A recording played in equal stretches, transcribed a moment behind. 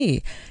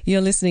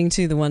You're listening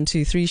to the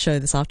 123 show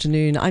this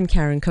afternoon. I'm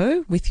Karen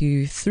Coe with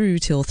you through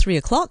till 3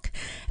 o'clock.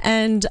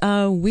 And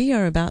we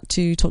are about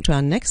to talk to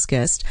our next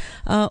guest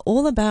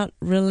all about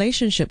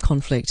relationship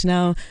conflict.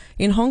 Now,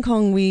 in Hong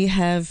Kong, we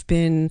have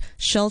been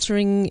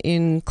sheltering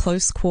in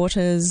close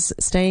quarters,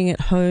 staying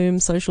at home,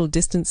 social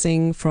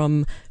distancing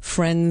from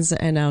friends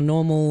and our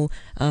normal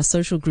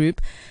social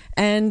group.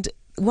 And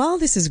while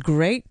this is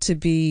great to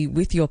be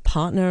with your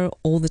partner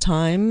all the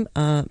time,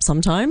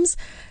 sometimes,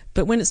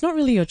 but when it's not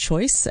really your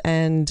choice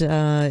and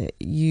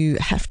you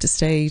have to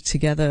stay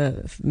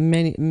together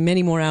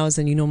many more hours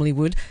than you normally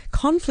would,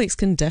 conflicts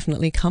can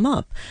definitely come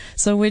up.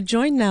 So we're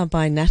joined now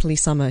by Nathalie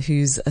Sommer,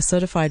 who's a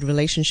certified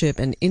relationship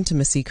and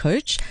intimacy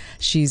coach.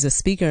 She's a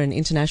speaker and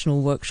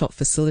international workshop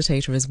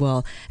facilitator as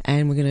well.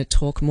 And we're going to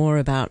talk more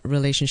about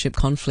relationship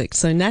conflict.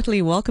 So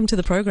Nathalie, welcome to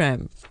the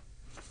program.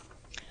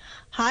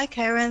 Hi,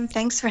 Karen.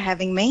 Thanks for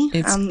having me.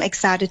 I'm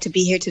excited to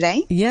be here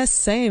today. Yes,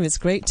 same. It's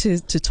great to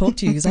talk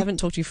to you because I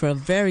haven't talked to you for a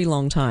very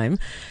long time.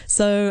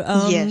 So,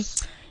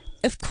 yes.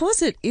 Of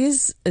course, it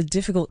is a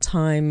difficult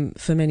time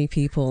for many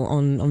people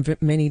on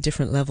many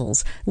different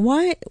levels.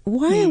 Why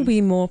are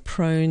we more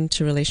prone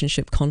to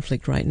relationship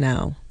conflict right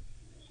now?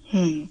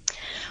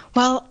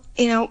 Well,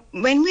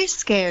 when we're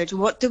scared,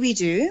 what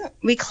do?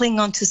 We cling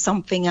on to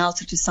something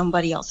else or to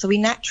somebody else. So we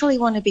naturally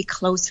want to be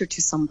closer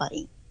to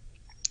somebody.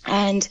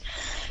 And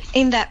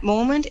in that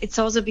moment, it's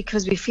also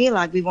because we feel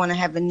like we want to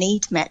have a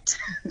need met.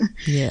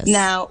 Yes.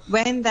 Now,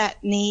 when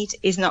that need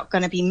is not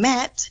going to be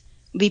met,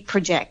 we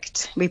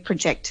project. We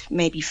project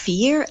maybe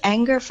fear,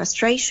 anger,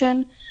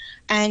 frustration,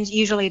 and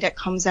usually that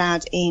comes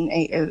out in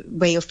a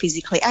way of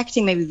physically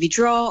acting. Maybe we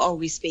withdraw or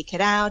we speak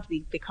it out.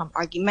 We become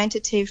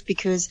argumentative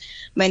because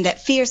when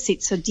that fear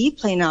sits so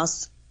deeply in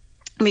us,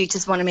 we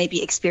just want to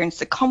maybe experience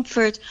the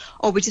comfort,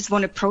 or we just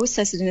want to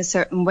process it in a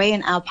certain way,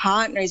 and our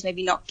partner is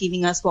maybe not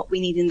giving us what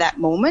we need in that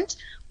moment.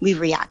 We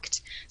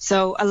react.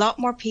 So a lot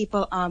more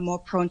people are more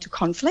prone to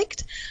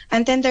conflict.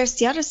 And then there's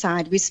the other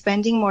side. We're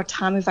spending more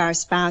time with our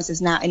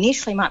spouses. Now,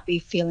 initially might be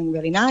feeling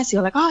really nice.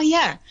 You're like, oh,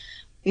 yeah,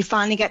 we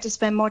finally get to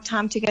spend more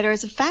time together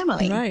as a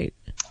family. Right.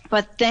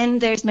 But then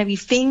there's maybe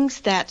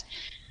things that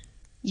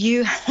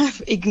you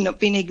have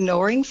been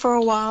ignoring for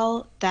a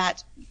while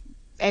that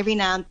every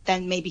now and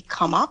then maybe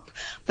come up,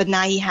 but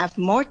now you have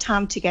more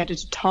time together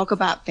to talk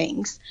about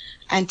things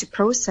and to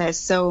process.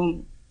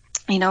 So,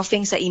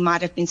 things that you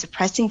might have been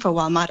suppressing for a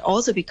while might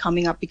also be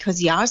coming up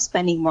because you are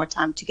spending more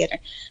time together.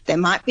 There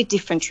might be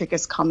different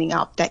triggers coming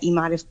up that you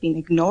might have been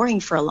ignoring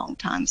for a long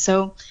time.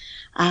 So,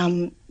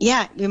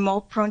 we're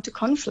more prone to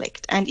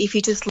conflict. And if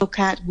you just look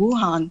at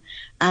Wuhan,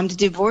 the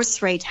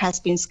divorce rate has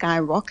been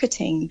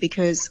skyrocketing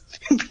because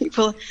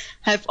people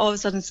have all of a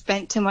sudden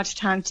spent too much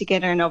time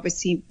together, and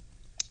obviously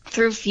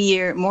through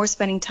fear, more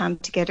spending time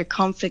together,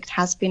 conflict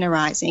has been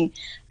arising.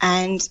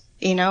 And,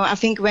 I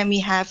think when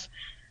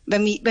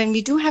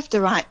we do have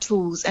the right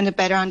tools and a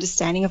better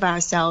understanding of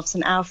ourselves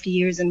and our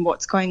fears and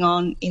what's going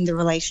on in the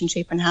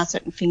relationship and how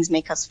certain things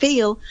make us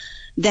feel,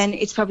 then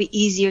it's probably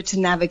easier to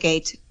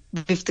navigate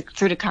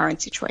through the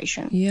current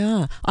situation.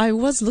 Yeah, I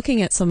was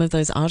looking at some of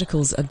those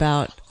articles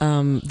about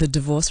the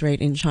divorce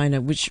rate in China,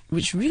 which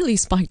really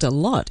spiked a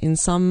lot. In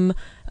some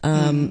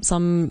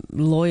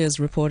lawyers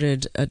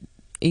reported a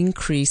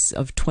increase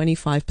of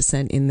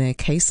 25% in their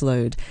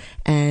caseload,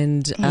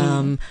 and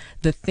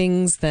the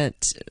things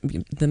that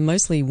the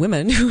mostly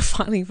women who were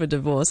filing for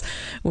divorce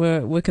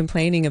were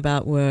complaining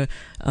about were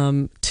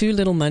too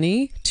little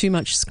money, too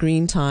much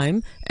screen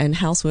time, and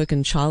housework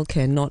and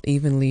childcare not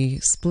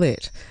evenly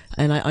split.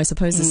 And I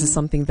suppose this is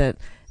something that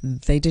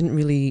they didn't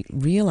really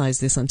realize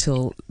this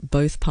until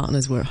both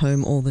partners were at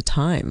home all the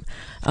time.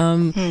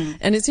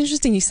 And it's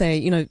interesting you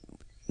say,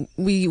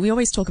 we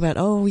always talk about,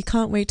 we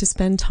can't wait to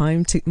spend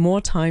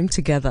more time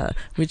together,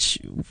 which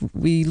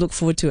we look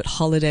forward to at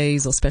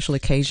holidays or special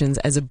occasions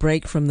as a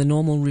break from the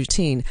normal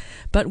routine.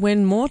 But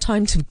when more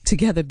time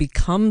together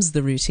becomes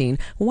the routine,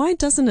 why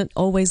doesn't it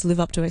always live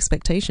up to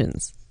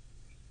expectations?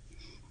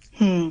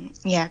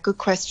 Yeah, good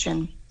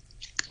question.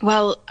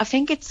 Well, I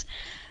think it's,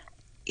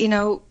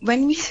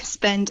 when we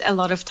spend a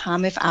lot of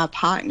time with our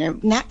partner,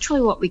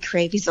 naturally what we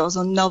crave is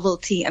also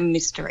novelty and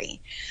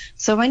mystery.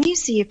 So when you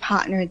see your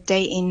partner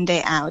day in,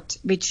 day out,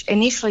 which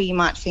initially you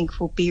might think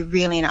will be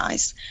really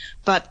nice,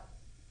 but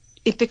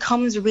it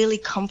becomes really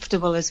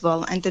comfortable as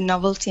well, and the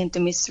novelty and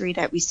the mystery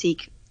that we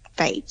seek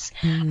fades.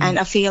 And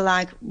I feel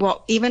like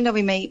even though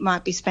we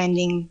might be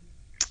spending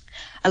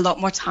a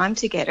lot more time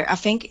together, I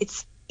think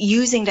it's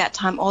using that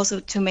time also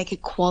to make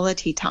it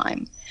quality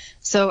time.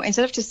 So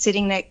instead of just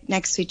sitting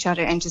next to each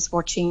other and just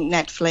watching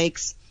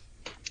Netflix,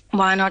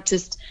 why not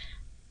just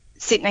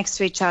sit next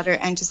to each other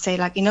and just say,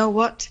 like, you know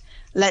what,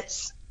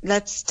 let's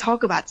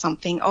talk about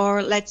something,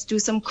 or let's do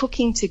some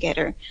cooking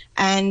together.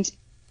 And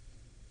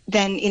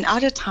then in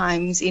other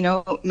times,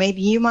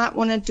 maybe you might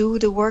want to do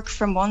the work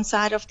from one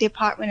side of the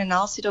apartment and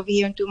I'll sit over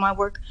here and do my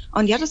work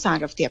on the other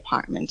side of the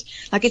apartment.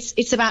 Like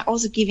it's about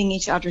also giving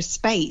each other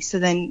space. So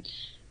then,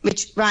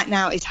 which right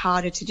now is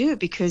harder to do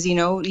because,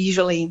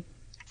 usually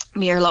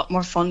we are a lot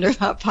more fonder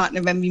of our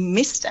partner when we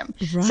miss them.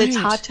 Right. So it's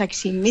hard to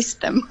actually miss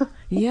them.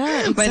 Yeah,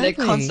 exactly. When they're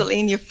constantly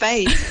in your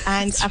face.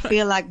 And That's I right.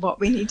 feel like what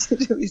we need to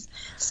do is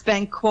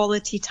spend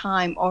quality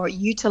time or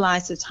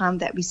utilize the time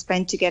that we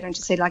spend together and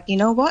to say, like, you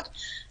know what?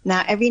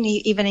 Now, every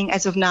evening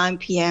as of 9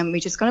 p.m.,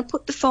 we're just going to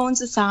put the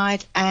phones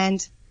aside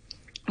and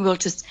we'll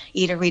just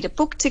either read a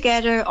book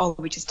together, or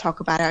we just talk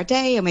about our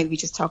day, or maybe we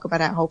just talk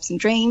about our hopes and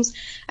dreams,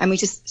 and we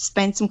just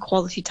spend some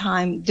quality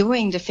time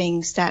doing the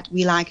things that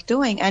we like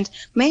doing, and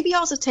maybe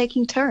also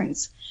taking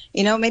turns.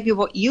 You know, maybe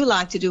what you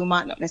like to do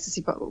might not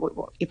necessarily be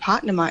what your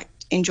partner might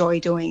enjoy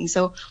doing.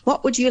 So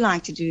what would you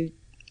like to do?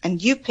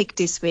 And you pick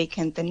this week,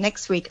 and the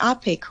next week I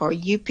pick, or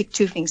you pick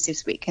 2 things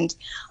this week and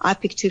I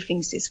pick 2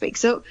 things this week.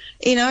 So,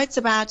 you know, it's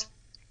about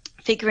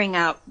figuring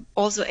out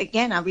also,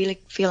 again, I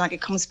really feel like it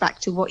comes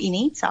back to what your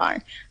needs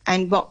are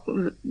and what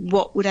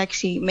would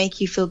actually make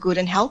you feel good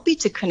and help you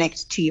to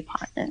connect to your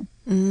partner.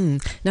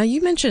 Now,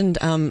 you mentioned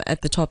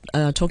at the top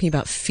talking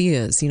about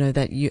fears, you know,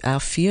 that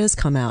our fears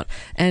come out.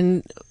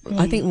 And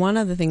I think one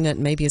other thing that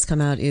maybe has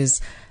come out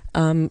is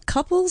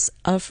couples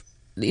of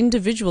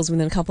individuals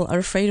within a couple are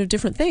afraid of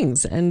different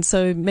things. And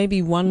so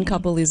maybe one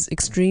couple is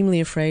extremely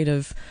afraid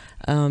of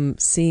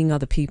seeing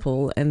other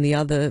people, and the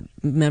other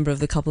member of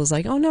the couple is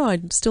like, oh no,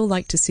 I'd still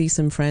like to see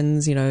some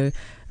friends, you know,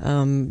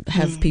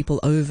 have people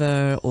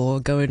over or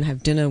go and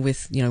have dinner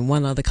with, you know,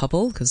 one other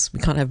couple, because we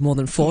can't have more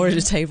than 4 at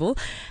a table.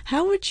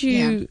 How would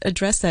you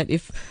address that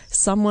if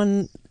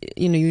someone,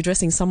 you know, you're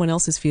addressing someone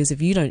else's fears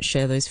if you don't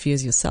share those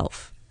fears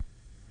yourself?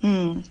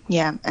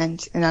 Yeah,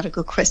 and another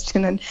good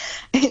question, and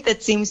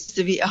that seems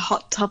to be a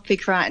hot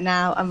topic right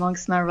now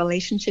amongst my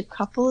relationship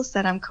couples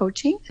that I'm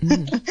coaching,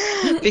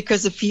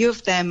 because a few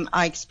of them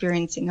are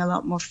experiencing a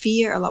lot more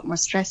fear, a lot more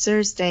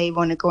stressors. They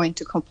want to go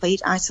into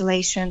complete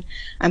isolation,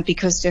 and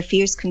because their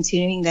fear is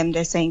consuming them,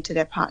 they're saying to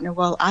their partner,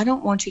 well, I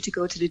don't want you to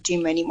go to the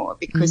gym anymore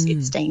because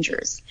it's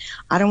dangerous.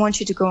 I don't want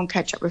you to go and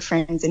catch up with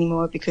friends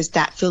anymore because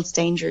that feels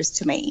dangerous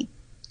to me.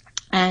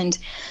 And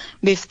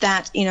with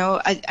that, you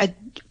know, I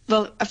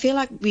feel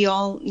like we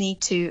all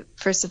need to,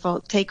 first of all,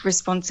 take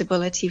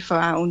responsibility for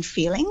our own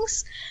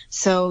feelings.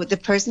 So the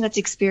person that's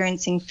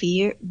experiencing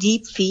fear,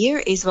 deep fear,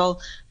 is,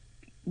 well,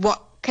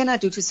 what can I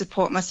do to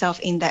support myself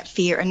in that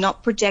fear and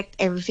not project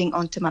everything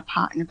onto my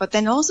partner? But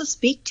then also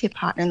speak to your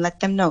partner and let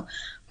them know,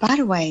 by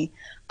the way,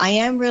 I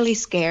am really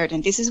scared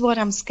and this is what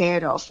I'm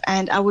scared of.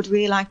 And I would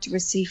really like to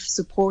receive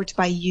support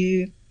by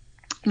you,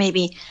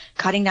 maybe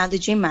cutting down the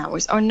gym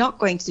hours or not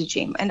going to the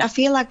gym. And I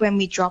feel like when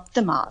we drop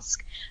the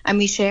mask and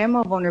we share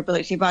more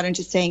vulnerability rather than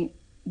just saying,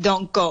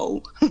 don't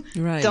go,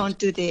 Right. don't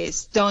do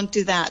this, don't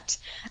do that,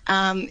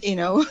 you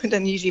know,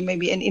 then usually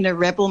maybe an inner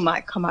rebel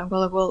might come out,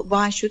 well,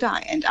 why should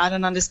I? And I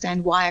don't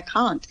understand why I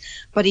can't.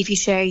 But if you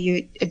share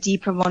a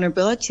deeper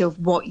vulnerability of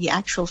what your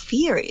actual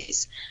fear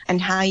is and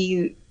how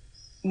you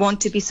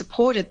want to be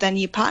supported, then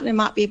your partner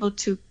might be able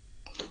to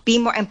be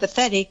more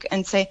empathetic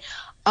and say,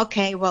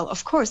 okay, well,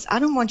 of course, I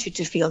don't want you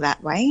to feel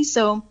that way.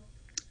 So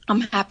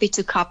I'm happy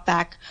to cut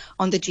back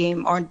on the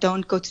gym or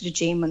don't go to the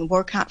gym and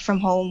work out from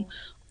home.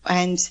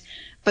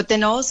 But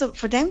then also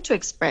for them to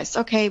express,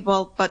 okay,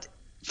 well, but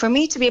for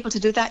me to be able to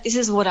do that, this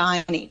is what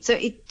I need. So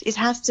it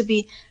has to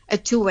be a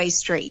two-way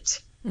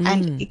street.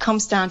 And it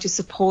comes down to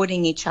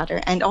supporting each other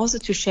and also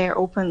to share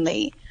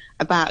openly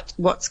about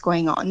what's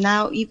going on.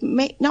 Now, you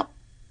may not,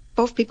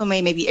 both people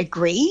may maybe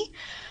agree,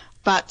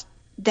 but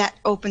that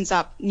opens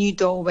up new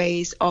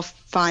doorways of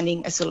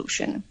finding a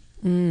solution.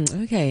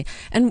 Okay.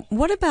 And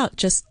what about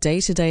just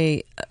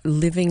day-to-day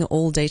living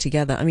all day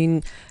together? I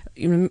mean,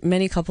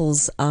 many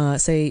couples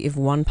say if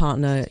one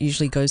partner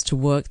usually goes to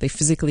work, they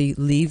physically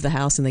leave the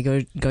house and they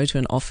go to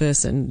an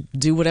office and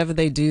do whatever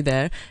they do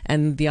there,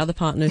 and the other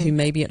partner who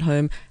may be at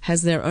home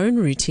has their own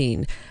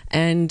routine.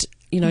 And,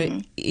 you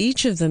know,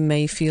 each of them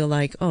may feel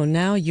like, oh,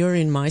 now you're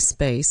in my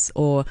space,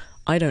 or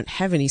I don't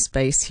have any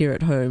space here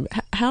at home.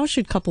 How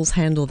should couples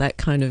handle that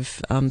kind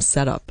of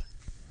setup?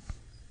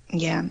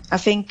 Yeah, I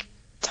think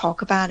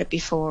talk about it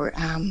before.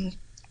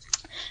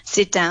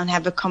 Sit down,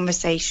 have a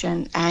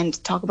conversation,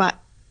 and talk about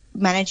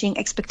managing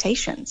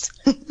expectations.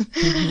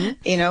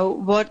 You know,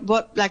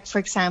 what, like, for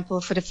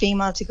example, for the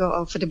female to go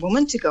or for the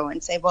woman to go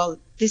and say, well,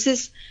 this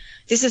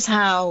is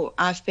how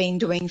I've been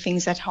doing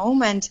things at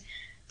home, and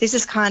this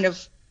is kind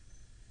of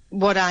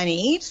what I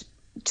need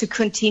to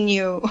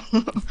continue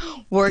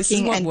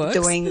working and works.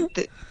 doing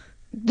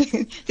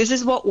this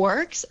is what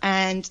works,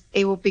 and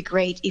it would be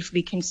great if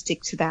we can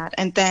stick to that.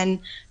 And then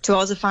to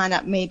also find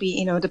out, maybe,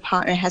 you know, the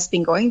partner has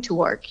been going to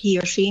work, he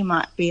or she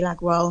might be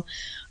like, well,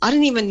 I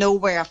don't even know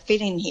where I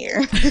fit in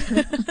here.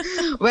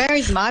 Where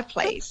is my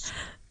place?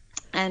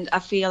 And I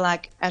feel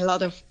like a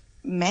lot of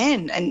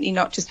men, and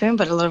not just women,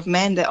 but a lot of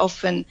men, they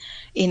often,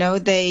 you know,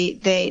 they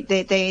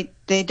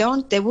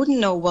wouldn't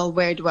know, well,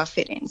 where do I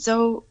fit in?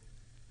 So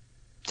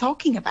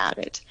talking about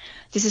it,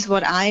 this is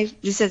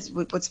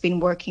what's been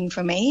working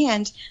for me,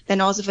 and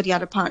then also for the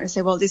other partner,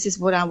 say, well, this is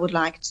what I would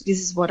like to, this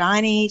is what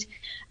I need,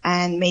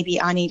 and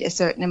maybe I need a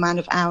certain amount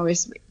of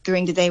hours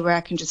during the day where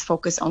I can just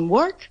focus on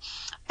work,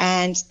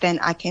 and then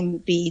I can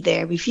be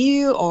there with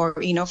you. Or,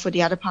 you know, for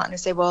the other partner,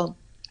 say, well,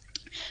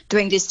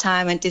 during this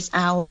time and this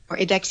hour,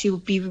 it actually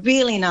would be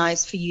really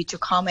nice for you to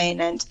come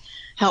in and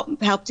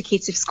help the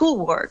kids with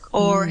schoolwork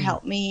or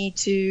help me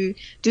to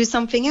do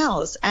something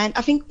else. And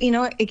I think,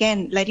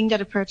 again, letting the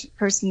other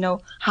person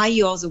know how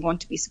you also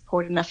want to be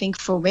supported. And I think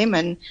for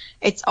women,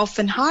 it's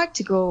often hard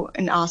to go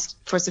and ask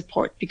for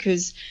support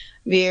because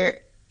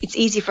it's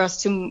easy for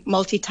us to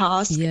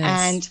multitask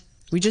and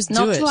we just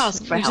not do it. to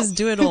ask for we help. just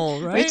do it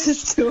all, right? We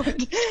just do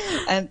it.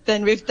 And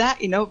then with that,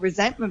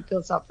 resentment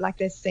builds up. Like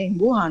they're saying,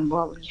 Wuhan,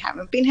 well, you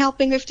haven't been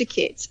helping with the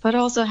kids, but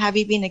also have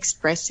you been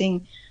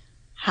expressing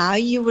how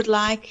you would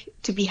like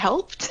to be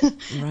helped? Right.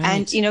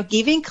 And,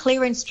 giving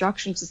clear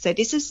instructions to say,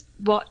 this is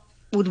what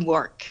would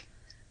work.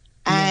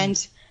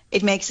 And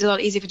it makes it a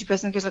lot easier for the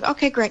person who goes like,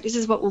 okay, great, this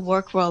is what will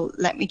work. Well,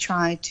 let me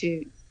try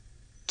to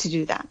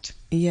do that.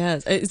 Yeah,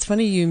 it's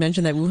funny you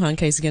mentioned that Wuhan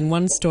case again.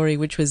 One story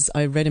which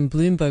I read in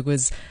Bloomberg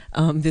was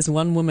this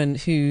one woman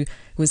who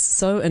was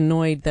so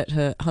annoyed that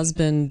her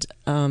husband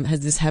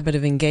has this habit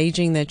of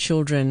engaging their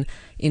children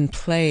in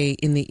play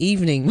in the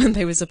evening when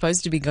they were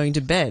supposed to be going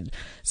to bed.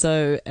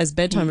 So as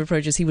bedtime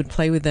approaches, he would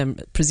play with them,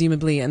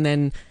 presumably, and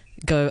then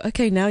go,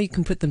 okay, now you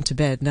can put them to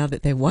bed now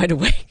that they're wide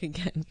awake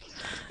again.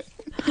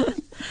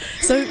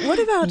 So what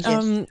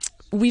about...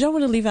 we don't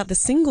want to leave out the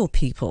single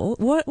people.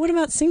 What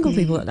about single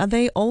people? Are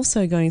they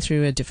also going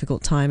through a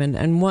difficult time?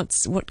 And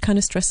what kind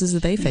of stresses are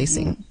they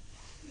facing?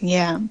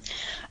 Yeah.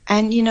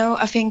 And,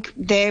 I think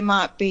they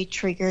might be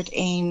triggered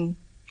in,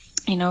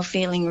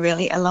 feeling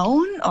really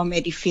alone or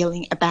maybe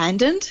feeling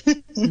abandoned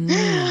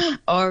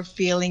or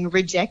feeling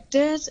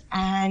rejected.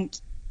 And,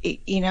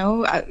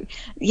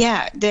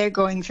 they're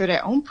going through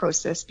their own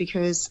process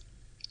because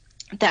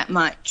that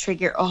might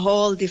trigger a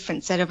whole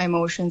different set of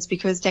emotions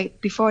because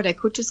before they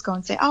could just go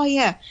and say, oh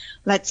yeah,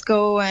 let's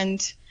go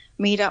and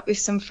meet up with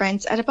some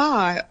friends at a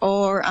bar,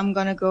 or I'm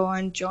going to go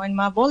and join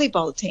my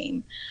volleyball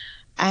team.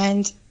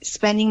 And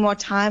spending more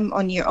time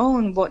on your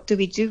own, what do?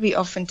 We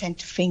often tend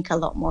to think a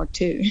lot more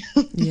too.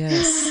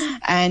 Yes.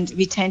 And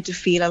we tend to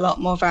feel a lot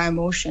more of our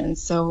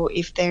emotions. So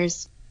if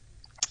there's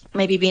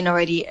maybe been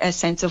already a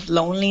sense of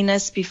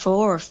loneliness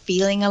before or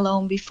feeling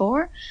alone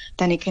before,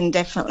 then it can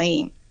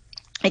definitely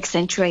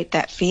accentuate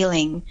that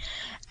feeling.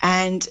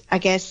 And I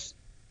guess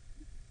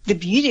the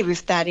beauty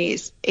with that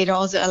is it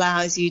also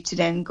allows you to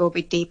then go a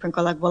bit deeper and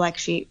go like, well,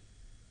 actually,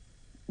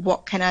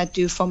 what can I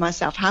do for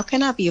myself? How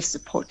can I be of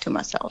support to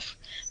myself?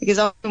 Because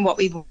often what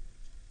we...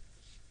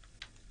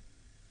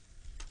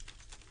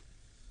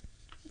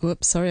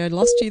 Whoops, sorry, I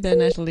lost you there,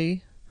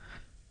 Nathalie.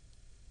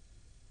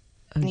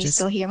 Can you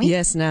still hear me?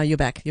 Yes, now you're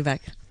back.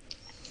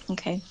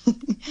 Okay.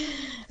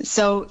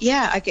 So,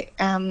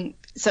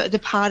 so the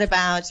part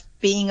about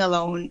being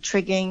alone,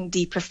 triggering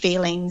deeper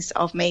feelings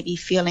of maybe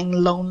feeling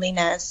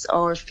loneliness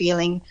or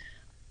feeling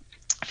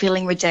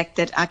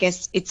rejected, I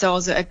guess it's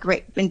also a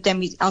great, and then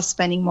we are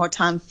spending more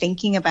time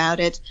thinking about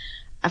it.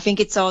 I think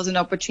it's also an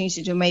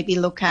opportunity to maybe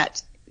look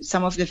at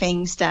some of the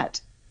things that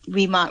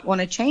we might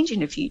want to change in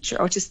the future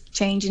or just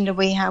change in the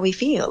way how we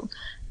feel.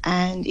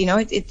 And,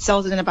 it's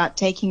also then about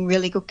taking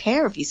really good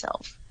care of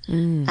yourself.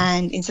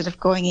 And instead of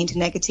going into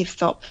negative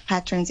thought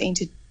patterns,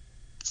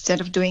 instead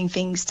of doing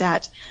things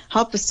that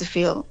help us to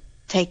feel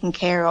taken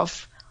care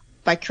of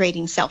by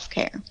creating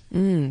self-care.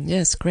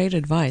 Yes, great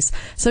advice.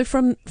 So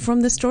from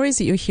the stories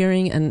that you're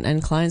hearing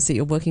and clients that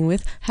you're working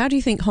with, how do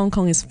you think Hong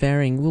Kong is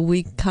faring? Will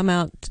we come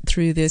out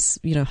through this,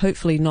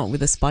 hopefully not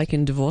with a spike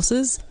in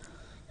divorces?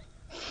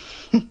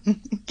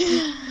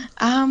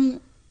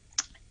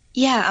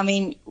 Yeah, I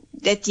mean,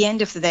 at the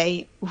end of the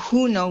day,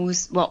 who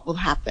knows what will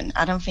happen?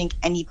 I don't think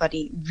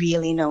anybody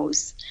really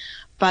knows.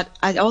 But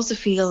I also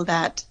feel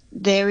that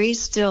there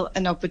is still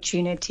an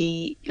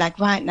opportunity. Like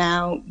right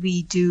now,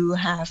 we do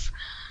have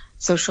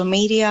social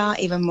media,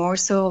 even more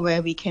so,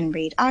 where we can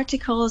read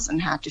articles on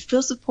how to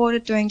feel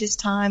supported during this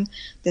time.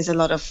 There's a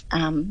lot of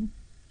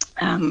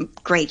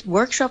great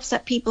workshops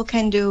that people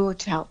can do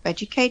to help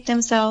educate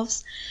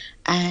themselves.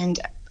 And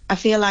I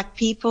feel like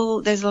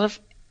there's a lot of,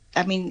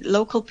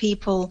 local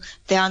people,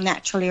 they are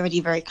naturally already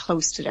very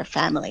close to their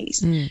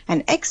families.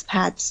 And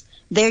expats,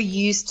 they're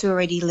used to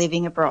already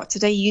living abroad. So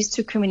they're used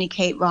to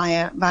communicate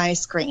via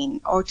screen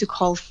or to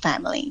call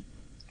family.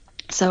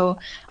 So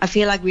I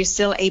feel like we're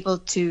still able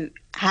to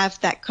have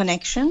that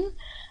connection.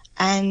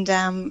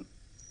 And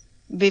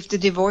with the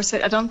divorce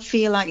rate, I don't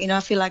feel like, I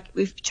feel like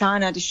with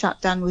China, the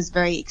shutdown was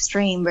very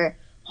extreme, where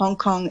Hong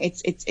Kong,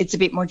 it's a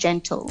bit more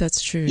gentle.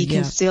 That's true. You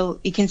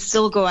can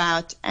still go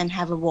out and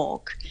have a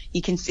walk.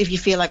 You can, if you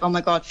feel like, oh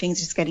my God, things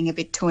are just getting a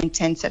bit too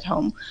intense at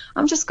home,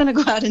 I'm just going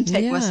to go out and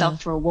take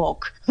myself for a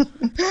walk.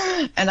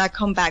 And I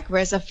come back.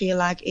 Whereas I feel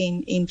like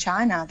in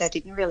China, they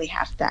didn't really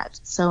have that.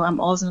 So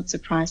I'm also not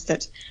surprised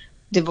that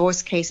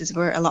divorce cases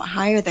were a lot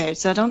higher there.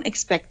 So I don't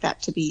expect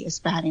that to be as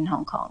bad in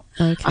Hong Kong.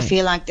 Okay. I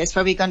feel like there's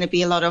probably going to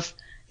be a lot of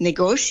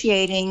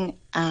negotiating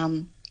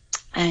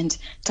and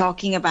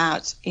talking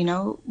about,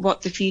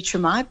 what the future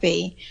might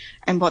be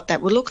and what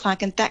that will look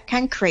like. And that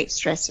can create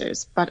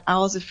stressors. But I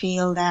also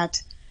feel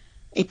that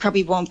it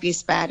probably won't be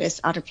as bad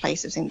as other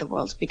places in the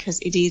world, because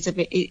it is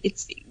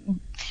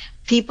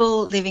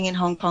people living in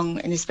Hong Kong,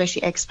 and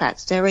especially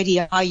expats, they already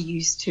are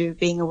used to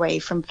being away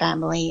from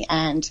family.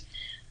 And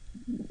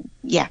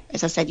yeah,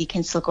 as I said, you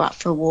can still go out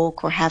for a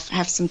walk or have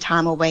some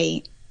time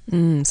away.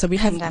 So we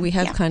have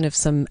yeah. kind of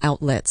some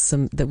outlets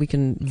that we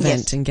can vent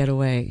Yes. and get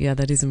away. Yeah,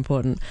 that is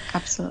important.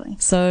 Absolutely.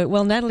 So,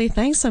 well, Nathalie,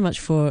 thanks so much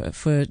for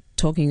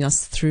talking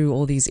us through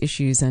all these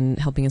issues and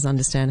helping us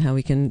understand how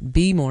we can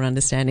be more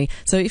understanding.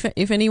 So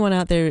if anyone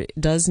out there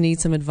does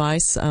need some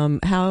advice,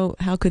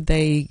 how could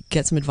they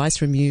get some advice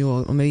from you,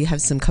 or maybe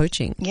have some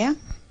coaching?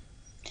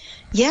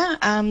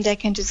 Yeah, they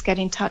can just get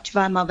in touch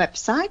via my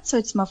website. So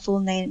it's my full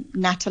name,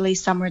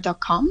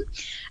 NathalieSommer.com.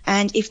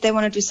 And if they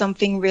want to do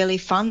something really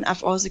fun,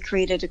 I've also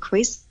created a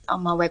quiz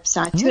on my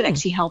website too. It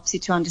actually helps you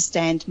to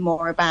understand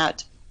more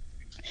about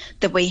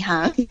the way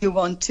how you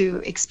want to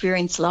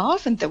experience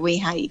love and the way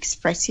how you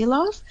express your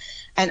love,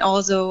 and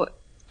also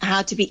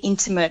how to be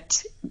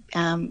intimate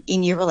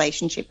in your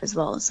relationship as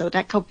well. So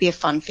that could be a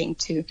fun thing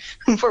to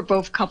for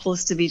both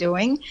couples to be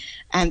doing,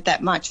 and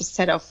that might just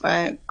set off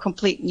a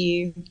complete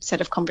new set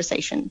of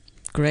conversation.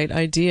 Great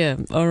idea.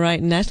 All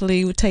right,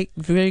 Nathalie, take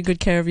very good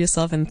care of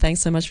yourself, and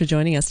thanks so much for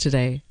joining us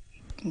today.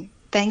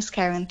 Thanks,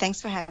 Karen.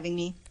 Thanks for having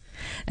me.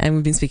 And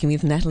we've been speaking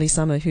with Nathalie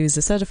Sommer, who's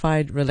a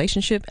certified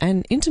relationship and intimacy